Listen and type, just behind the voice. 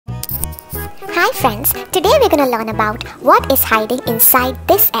Hi friends, today we're gonna learn about what is hiding inside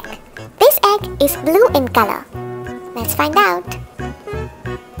this egg. This egg is blue in color. Let's find out.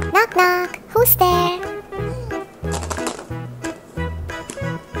 Knock knock, who's there?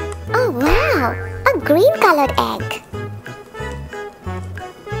 Oh wow, a green colored egg.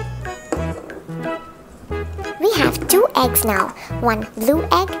 We have two eggs now, one blue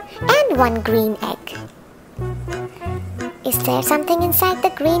egg and one green egg. Is there something inside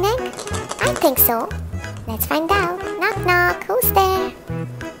the green egg? I think so. Let's find out. Knock knock, who's there?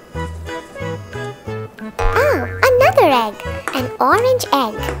 Oh, another egg, an orange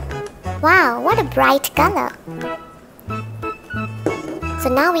egg. Wow, what a bright color. So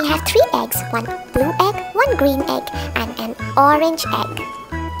now we have three eggs, one blue egg, one green egg and an orange egg.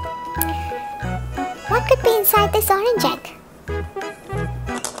 What could be inside this orange egg?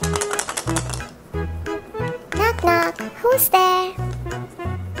 Knock knock, who's there?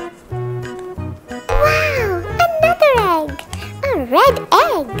 Wow, another egg! A red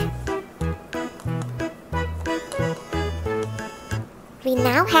egg! We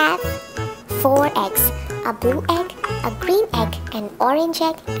now have four eggs, a blue egg, a green egg, an orange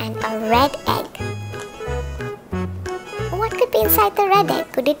egg and a red egg. What could be inside the red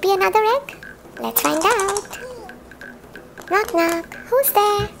egg? Could it be another egg? Let's find out. Knock knock, who's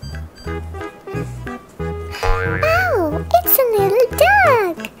there? Oh, it's a little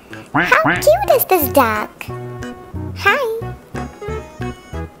duck! How cute is this duck? Hi!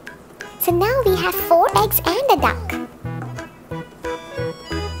 So now we have four eggs and a duck.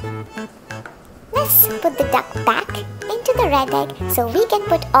 Let's put the duck back into the red egg so we can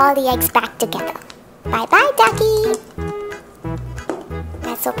put all the eggs back together. Bye bye, ducky!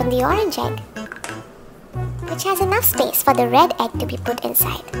 Let's open the orange egg, which has enough space for the red egg to be put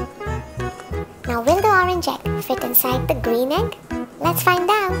inside. Now will the orange egg fit inside the green egg? Let's find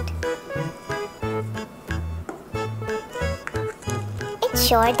out. It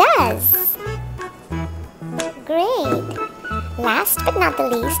sure does. Great. Last but not the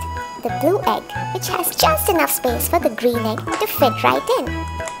least, the blue egg, which has just enough space for the green egg to fit right in.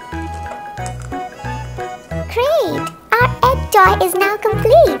 Great! Our egg toy is now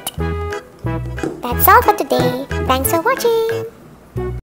complete. That's all for today. Thanks for watching.